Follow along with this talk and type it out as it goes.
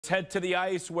Let's head to the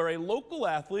ice where a local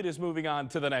athlete is moving on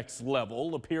to the next level.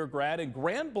 Lapeer grad and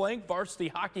Grand Blanc varsity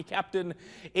hockey captain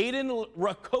Aiden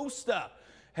Racosta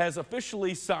has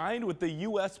officially signed with the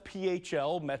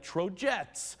USPHL Metro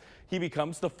Jets. He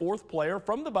becomes the fourth player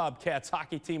from the Bobcats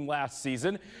hockey team last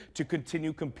season to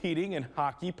continue competing in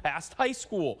hockey past high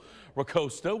school.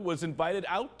 Racosta was invited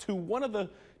out to one of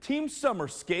the team's summer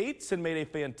skates and made a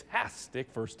fantastic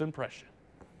first impression.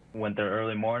 Went there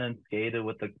early morning, skated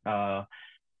with the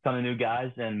ton of new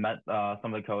guys, and met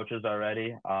some of the coaches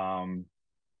already.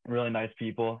 Really nice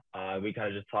people. We kind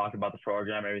of just talked about the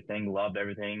program, everything, loved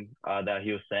everything that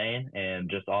he was saying, and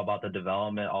just all about the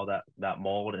development, all that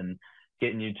mold, and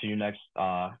getting you to your next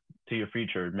to your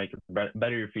future, make it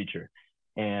better your future.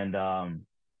 And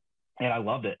I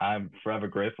loved it. I'm forever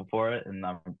grateful for it, and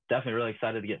I'm definitely really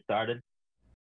excited to get started.